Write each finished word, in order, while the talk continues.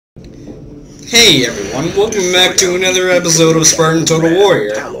Hey everyone, welcome back to another episode of Spartan Total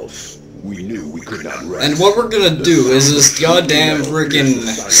Warrior. We knew we could not rest. And what we're gonna do is this goddamn freaking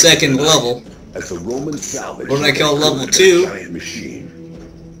second level. As the Romans salvaged What I call level 2. giant machine.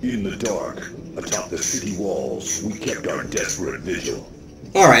 In the dark, atop the city walls, we kept our desperate vigil.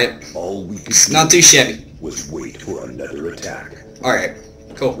 Alright, All we could it's do not too shabby. was wait for another attack. Alright,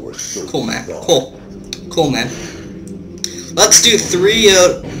 cool. Or so Cool we man, thought. cool man. Let's do three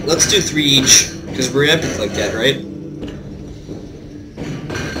each, because we're epic like that, right?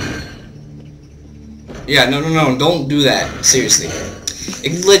 Yeah, no, don't do that. Seriously.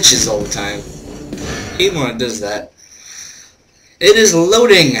 It glitches all the time. I hate when it does that. It is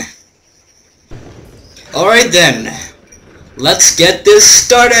loading! Alright then. Let's get this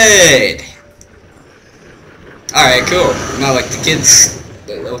started! Alright, cool. Not like the kids,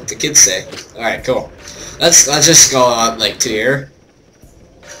 what the kids say. Alright, cool. Let's just go up like to here.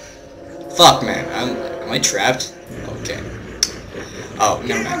 Fuck man, am I trapped? Okay. Oh,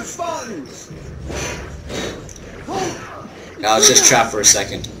 never mind. I was just trapped for a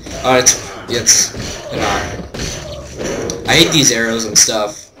second. Oh, it's I hate these arrows and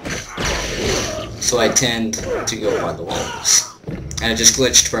stuff, so I tend to go by the walls. And it just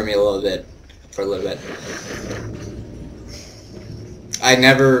glitched for me a little bit. I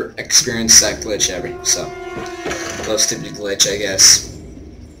never experienced that glitch ever, so close to the glitch, I guess.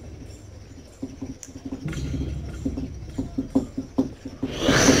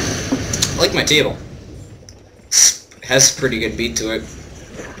 I like my table. It has a pretty good beat to it.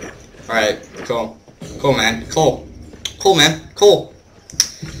 Alright, cool. Cool, man. Cool. Cool, man. Cool.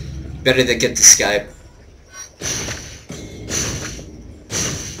 Better to get this guy.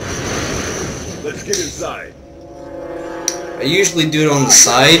 Let's get inside. I usually do it on the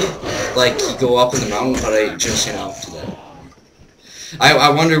side, like you go up in the mountain, but I just, do that. I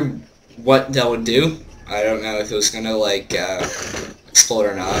wonder what that would do. I don't know if it was gonna, like, explode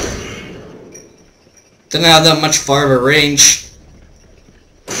or not. Didn't have that much far of a range.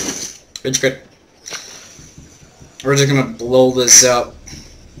 It's good. We're just gonna blow this up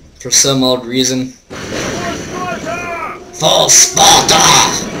for some odd reason. For Sparta!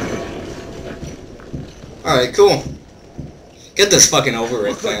 Alright, cool. Get this fucking over with,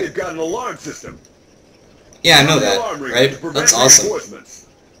 Looks like man. they've got an alarm system. Yeah, I know that, right? That's awesome.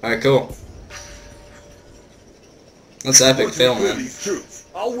 Alright, cool. That's epic fail, man. These troops,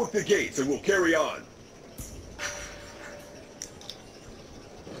 I'll work the gates and we'll carry on.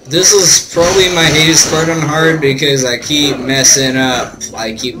 This is probably my hated Spartan hard because I keep messing up.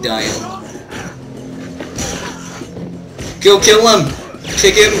 I keep dying. Go kill him!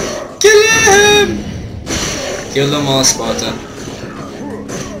 Kick him! Kill him! Kill them all, Sparta.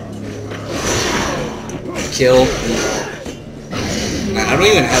 Kill. Man, I don't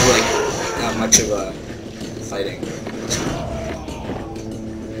even have, like, that much of a fighting.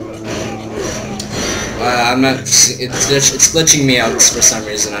 I'm not... It's glitching me out for some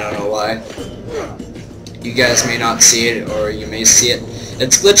reason, I don't know why. You guys may not see it, or you may see it.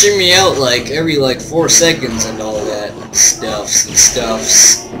 It's glitching me out, like, every, 4 seconds and all that stuffs.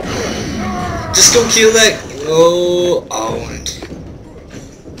 Just go kill that... Oh,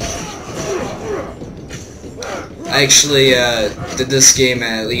 I actually did this game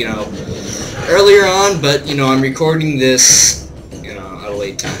at, earlier on, but, I'm recording this, at a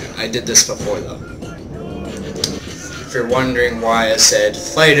late time. I did this before, though. If you're wondering why I said,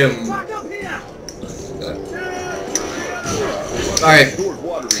 fight him. Alright,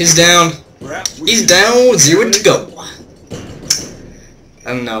 he's down. He's down, 0 to go.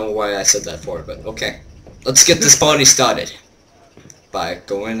 I don't know why I said that for, but okay. Let's get this party started by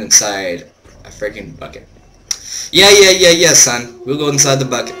going inside a freaking bucket. Yeah, son. We'll go inside the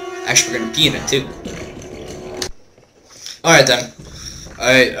bucket. Actually, we're gonna pee in it too. Alright then.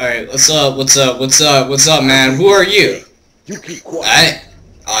 Alright. What's up, man? Who are you? You keep quiet.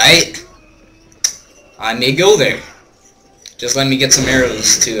 I may go there. Just let me get some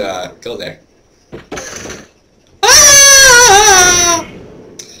arrows to go there. Ah!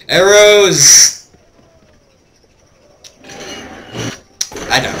 Arrows!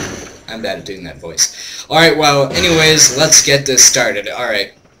 I know. I'm bad at doing that voice. Alright, well, anyways, let's get this started.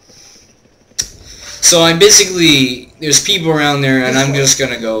 Alright. So I'm basically... There's people around there, and I'm just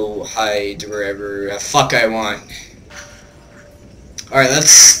gonna go hide wherever the fuck I want. Alright,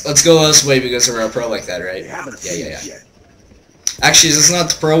 let's go this way because we're a pro like that, right? Yeah. Actually, is this not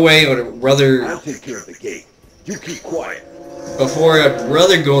the pro way, or rather... I'll take care of the gate. You keep quiet. Before, I'd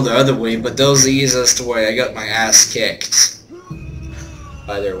rather go the other way, but that was the easiest way. I got my ass kicked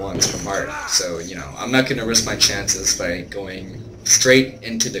by there once from Art. So, I'm not gonna risk my chances by going straight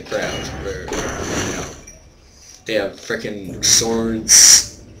into the crowd. Where, you know, they have freaking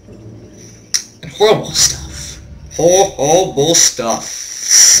swords and horrible stuff. Horrible stuff.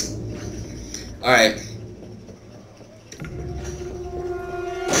 Alright.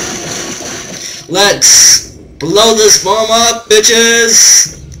 Let's blow this bomb up,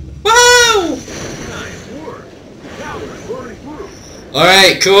 bitches! Woo!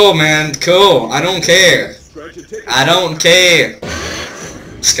 Alright, cool, man. Cool. I don't care. I don't care.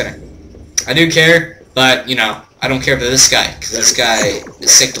 Just kidding. I do care, but, you know, I don't care for this guy, because this guy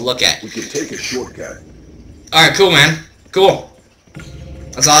is sick to look at. We can take a shortcut. Alright, cool, man. Cool.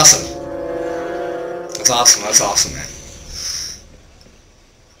 That's awesome. That's awesome. That's awesome, man.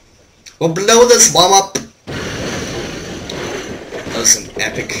 We'll blow this bomb up. That was an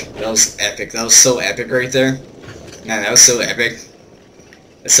epic. That was epic. That was so epic right there. Man, that was so epic.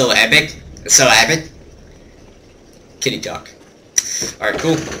 It's so epic. It's so epic. Kitty talk. Alright,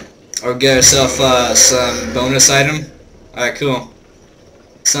 cool. I'll get ourselves some bonus item. Alright, cool.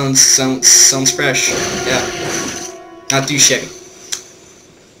 Sounds fresh. Yeah. Not too shabby.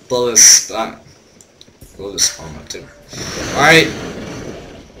 Blow this bomb up too. Alright.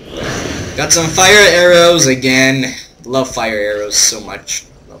 Got some fire arrows again. Love fire arrows so much.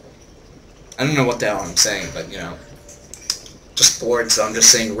 I don't know what the hell I'm saying, but you know. Just bored, so I'm just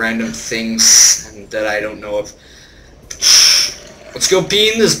saying random things and that I don't know of. Let's go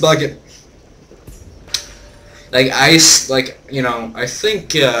pee in this bucket. Like ice, like, you know, I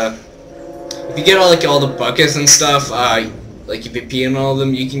think if you get all the buckets and stuff, like if you pee in all of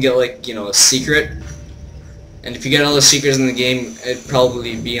them, you can get like, you know, a secret. And if you get all the secrets in the game, it'd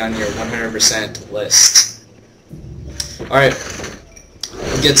probably be on your 100% list. Alright.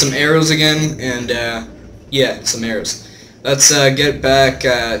 We'll get some arrows again, and yeah, some arrows. Let's get back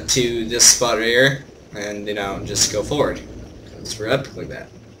to this spot right here, and, you know, just go forward. Because we're epic like that.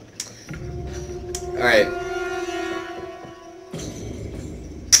 Alright.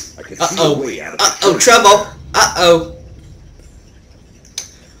 Uh-oh. Uh-oh, trouble! Uh-oh!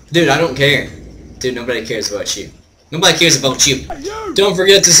 Dude, I don't care. Dude, nobody cares about you. Nobody cares about you. Don't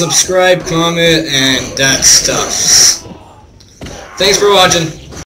forget to subscribe, comment, and that stuff. Thanks for watching.